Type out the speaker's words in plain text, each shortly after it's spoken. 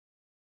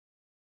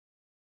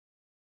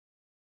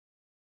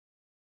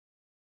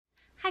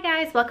Hi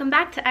guys, welcome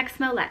back to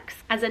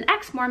exmolex. As an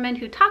ex-Mormon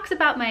who talks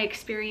about my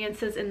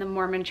experiences in the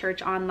Mormon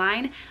church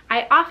online,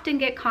 I often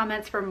get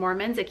comments from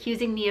Mormons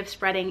accusing me of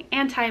spreading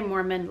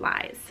anti-Mormon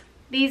lies.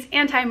 These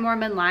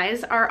anti-Mormon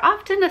lies are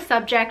often a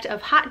subject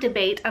of hot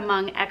debate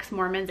among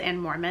ex-Mormons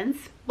and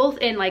Mormons, both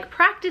in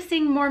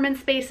practicing Mormon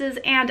spaces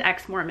and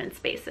ex-Mormon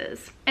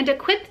spaces. And a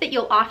quip that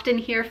you'll often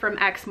hear from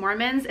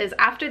ex-Mormons is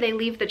after they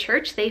leave the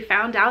church, they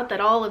found out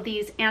that all of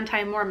these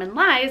anti-Mormon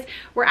lies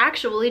were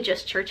actually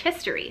just church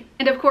history.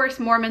 And of course,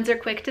 Mormons are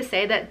quick to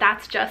say that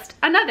that's just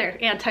another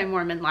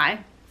anti-Mormon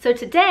lie. So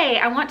today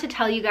I want to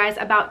tell you guys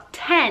about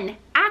 10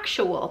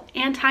 actual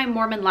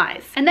anti-Mormon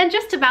lies. And then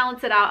just to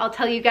balance it out, I'll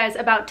tell you guys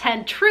about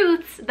 10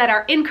 truths that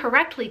are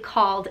incorrectly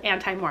called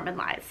anti-Mormon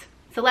lies.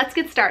 So let's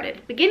get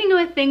started, beginning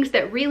with things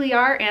that really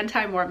are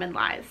anti-Mormon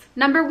lies.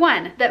 Number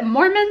 1, that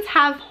Mormons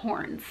have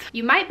horns.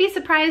 You might be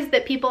surprised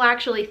that people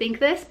actually think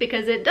this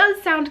because it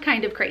does sound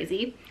kind of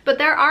crazy, but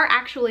there are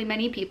actually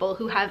many people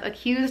who have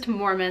accused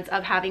Mormons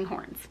of having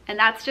horns. And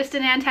that's just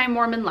an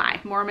anti-Mormon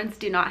lie. Mormons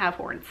do not have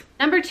horns.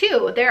 Number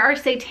 2, there are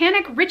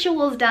satanic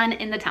rituals done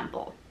in the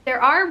temple. There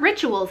are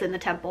rituals in the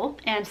temple,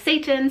 and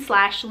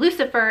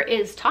Satan/Lucifer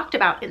is talked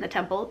about in the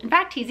temple. In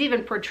fact, he's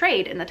even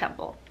portrayed in the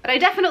temple. But I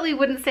definitely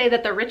wouldn't say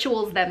that the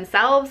rituals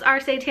themselves are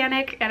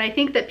satanic, and I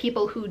think that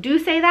people who do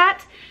say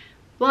that,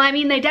 well, I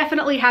mean, they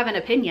definitely have an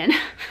opinion. I'm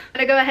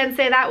gonna go ahead and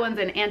say that one's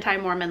an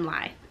anti-Mormon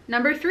lie.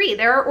 Number 3,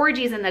 there are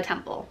orgies in the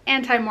temple.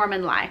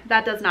 Anti-Mormon lie.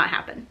 That does not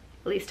happen,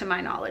 at least to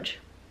my knowledge.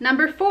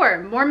 Number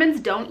 4, Mormons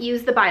don't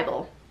use the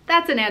Bible.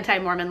 That's an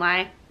anti-Mormon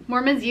lie.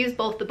 Mormons use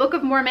both the Book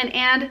of Mormon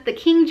and the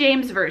King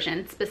James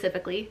Version,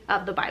 specifically,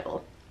 of the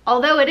Bible.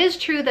 Although it is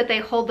true that they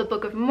hold the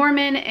Book of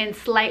Mormon in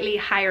slightly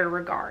higher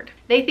regard.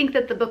 They think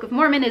that the Book of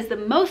Mormon is the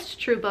most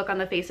true book on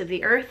the face of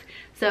the earth,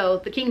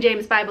 so the King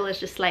James Bible is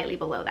just slightly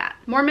below that.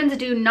 Mormons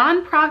do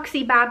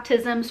non-proxy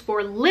baptisms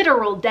for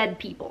literal dead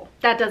people.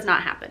 That does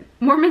not happen.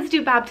 Mormons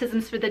do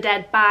baptisms for the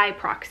dead by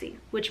proxy,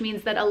 which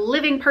means that a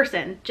living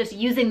person, just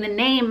using the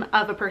name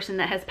of a person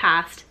that has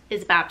passed,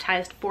 is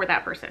baptized for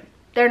that person.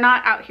 They're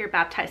not out here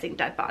baptizing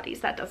dead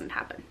bodies. That doesn't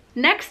happen.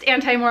 Next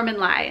anti-Mormon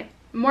lie.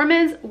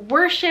 Mormons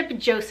worship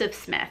Joseph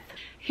Smith.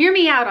 Hear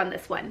me out on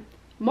this one.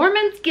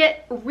 Mormons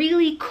get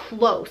really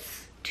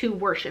close to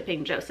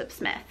worshiping Joseph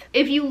Smith.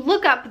 If you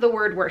look up the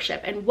word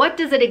worship and what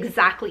does it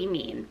exactly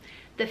mean,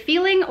 the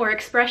feeling or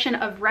expression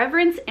of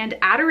reverence and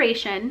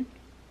adoration,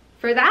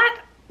 for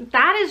that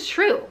is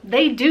true.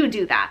 They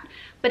do that.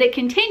 But it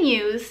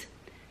continues,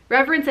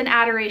 reverence and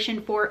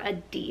adoration for a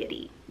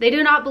deity. They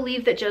do not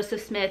believe that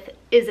Joseph Smith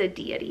is a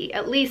deity,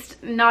 at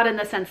least not in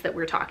the sense that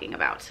we're talking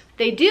about.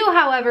 They do,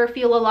 however,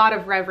 feel a lot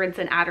of reverence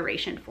and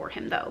adoration for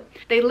him, though.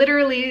 They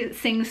literally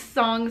sing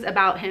songs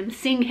about him,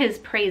 sing his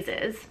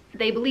praises.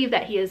 They believe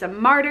that he is a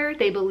martyr.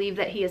 They believe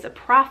that he is a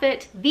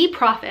prophet, the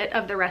prophet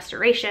of the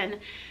restoration.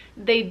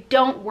 They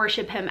don't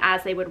worship him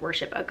as they would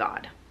worship a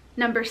god.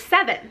 Number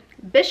 7,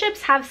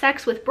 bishops have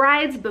sex with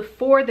brides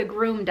before the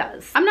groom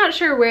does. I'm not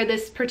sure where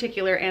this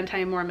particular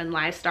anti-Mormon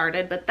lie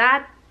started, but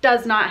that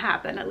does not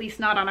happen, at least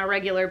not on a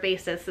regular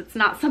basis. It's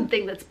not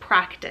something that's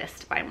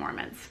practiced by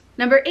Mormons.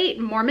 Number 8,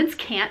 Mormons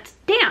can't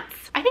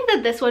dance. I think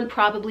that this one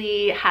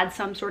probably had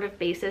some sort of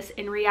basis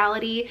in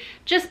reality,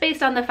 just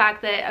based on the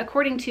fact that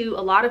according to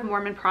a lot of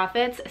Mormon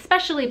prophets,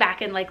 especially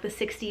back in the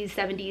 60s,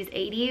 70s,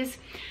 80s,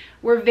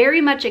 were very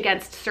much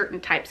against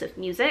certain types of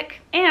music,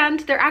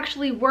 and there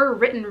actually were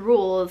written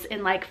rules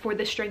in For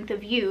the Strength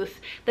of Youth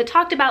that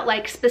talked about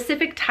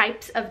specific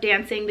types of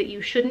dancing that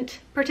you shouldn't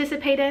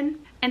participate in,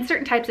 and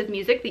certain types of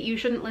music that you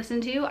shouldn't listen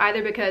to,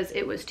 either because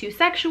it was too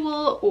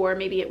sexual or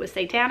maybe it was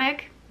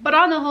satanic. But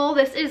on the whole,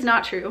 this is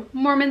not true.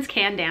 Mormons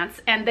can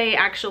dance, and they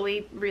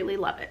actually really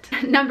love it.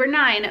 Number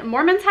 9,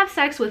 Mormons have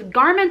sex with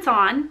garments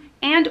on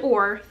and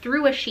or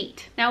through a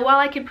sheet. Now, while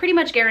I can pretty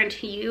much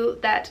guarantee you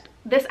that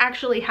this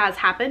actually has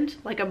happened,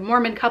 a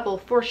Mormon couple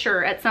for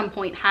sure at some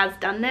point has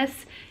done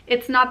this,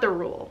 it's not the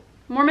rule.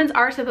 Mormons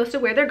are supposed to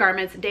wear their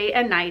garments day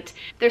and night.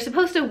 They're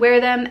supposed to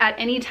wear them at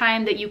any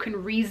time that you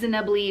can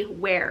reasonably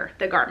wear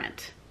the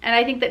garment. And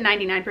I think that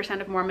 99%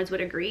 of Mormons would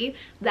agree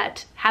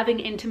that having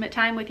intimate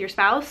time with your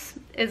spouse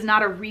is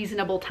not a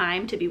reasonable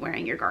time to be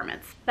wearing your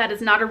garments. That is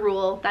not a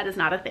rule. That is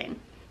not a thing.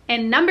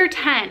 And number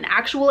 10,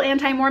 actual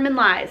anti-Mormon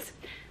lies.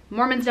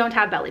 Mormons don't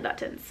have belly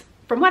buttons.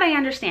 From what I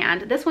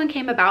understand, this one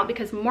came about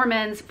because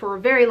Mormons for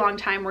a very long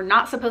time were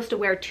not supposed to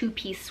wear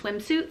two-piece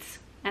swimsuits.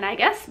 And I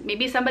guess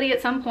maybe somebody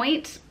at some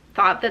point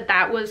thought that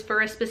that was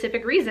for a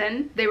specific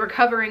reason. They were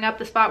covering up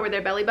the spot where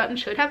their belly button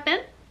should have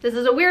been. This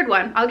is a weird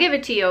one, I'll give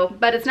it to you,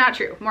 but it's not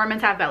true.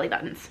 Mormons have belly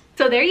buttons.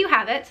 So there you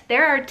have it.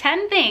 There are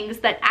 10 things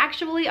that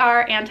actually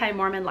are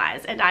anti-Mormon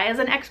lies, and I, as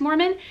an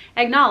ex-Mormon,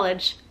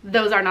 acknowledge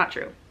those are not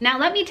true. Now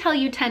let me tell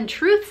you 10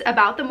 truths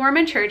about the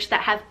Mormon church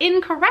that have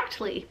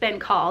incorrectly been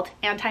called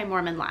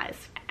anti-Mormon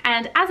lies.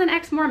 And as an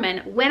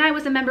ex-Mormon, when I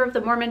was a member of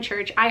the Mormon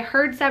church, I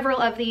heard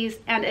several of these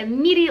and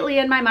immediately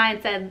in my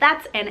mind said,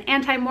 that's an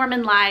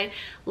anti-Mormon lie.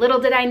 Little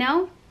did I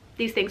know,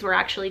 these things were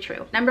actually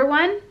true. Number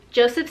 1,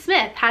 Joseph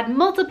Smith had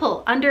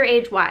multiple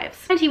underage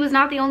wives, and he was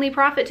not the only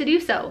prophet to do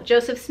so.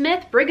 Joseph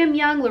Smith, Brigham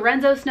Young,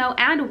 Lorenzo Snow,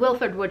 and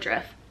Wilford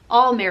Woodruff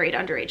all married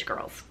underage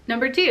girls.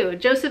 Number 2,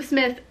 Joseph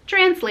Smith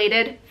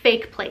translated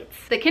fake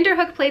plates. The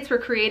Kinderhook plates were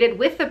created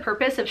with the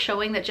purpose of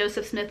showing that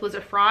Joseph Smith was a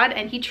fraud,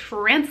 and he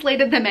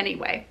translated them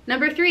anyway.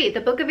 Number 3,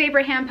 the Book of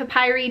Abraham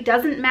papyri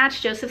doesn't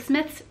match Joseph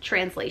Smith's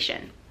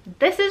translation.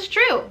 This is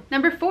true.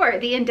 Number 4,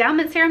 the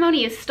endowment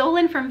ceremony is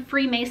stolen from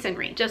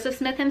Freemasonry. Joseph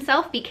Smith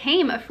himself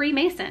became a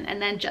Freemason,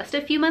 and then just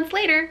a few months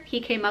later, he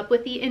came up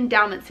with the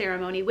endowment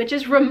ceremony, which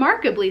is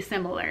remarkably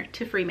similar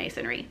to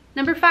Freemasonry.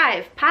 Number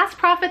 5, past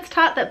prophets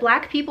taught that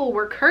black people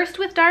were cursed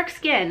with dark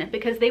skin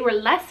because they were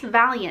less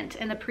valiant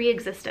in the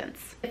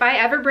pre-existence. If I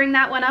ever bring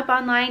that one up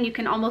online, you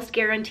can almost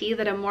guarantee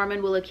that a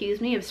Mormon will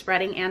accuse me of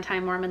spreading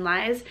anti-Mormon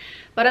lies,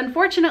 but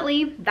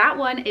unfortunately, that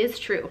one is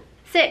true.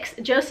 6,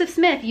 Joseph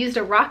Smith used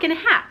a rock and a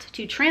hat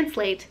to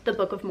translate the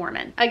Book of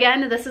Mormon.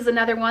 Again, this is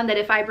another one that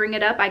if I bring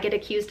it up, I get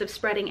accused of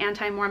spreading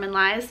anti-Mormon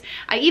lies.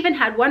 I even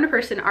had one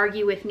person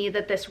argue with me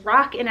that this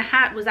rock in a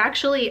hat was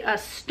actually a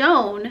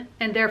stone,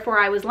 and therefore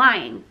I was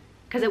lying,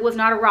 because it was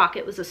not a rock,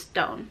 it was a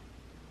stone.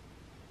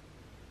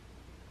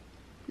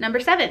 Number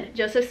 7,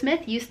 Joseph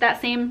Smith used that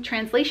same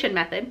translation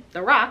method,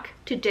 the rock,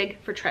 to dig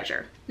for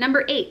treasure.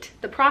 Number 8,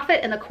 the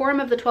prophet and the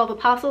quorum of the 12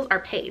 apostles are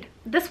paid.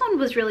 This one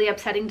was really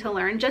upsetting to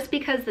learn just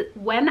because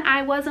when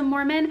I was a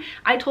Mormon,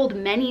 I told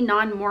many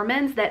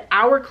non-Mormons that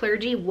our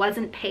clergy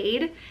wasn't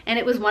paid, and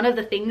it was one of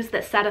the things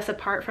that set us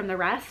apart from the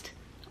rest.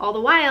 All the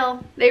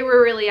while, they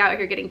were really out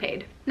here getting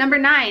paid. Number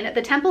 9,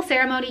 the temple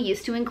ceremony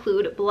used to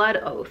include blood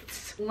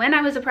oaths. When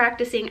I was a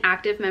practicing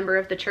active member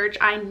of the church,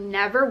 I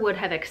never would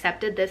have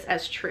accepted this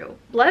as true.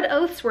 Blood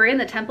oaths were in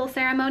the temple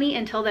ceremony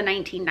until the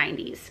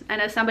 1990s.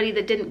 And as somebody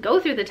that didn't go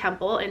through the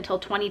temple until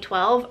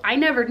 2012, I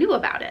never knew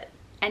about it.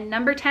 And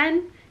number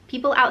 10,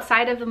 people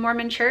outside of the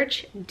Mormon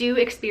church do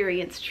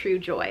experience true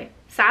joy.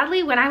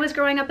 Sadly, when I was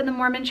growing up in the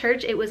Mormon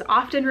church, it was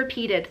often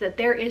repeated that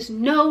there is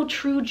no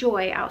true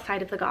joy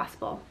outside of the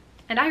gospel.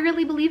 And I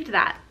really believed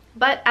that.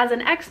 But as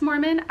an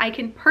ex-Mormon, I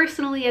can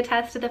personally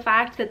attest to the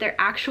fact that there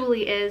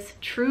actually is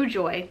true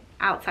joy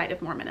outside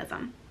of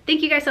Mormonism.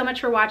 Thank you guys so much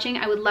for watching.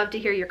 I would love to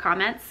hear your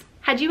comments.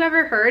 Had you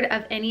ever heard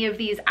of any of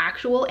these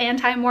actual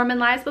anti-Mormon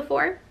lies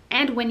before?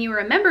 And when you were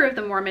a member of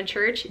the Mormon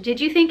church, did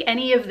you think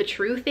any of the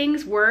true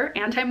things were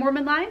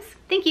anti-Mormon lies?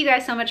 Thank you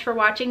guys so much for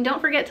watching. Don't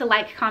forget to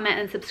like, comment,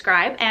 and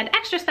subscribe. And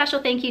extra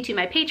special thank you to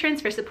my patrons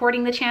for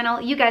supporting the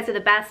channel. You guys are the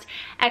best.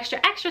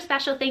 Extra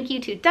special thank you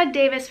to Doug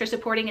Davis for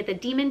supporting at the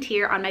Demon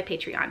tier on my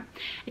Patreon.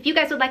 If you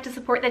guys would like to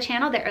support the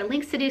channel, there are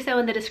links to do so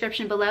in the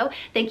description below.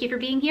 Thank you for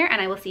being here,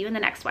 and I will see you in the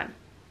next one.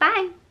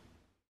 Bye!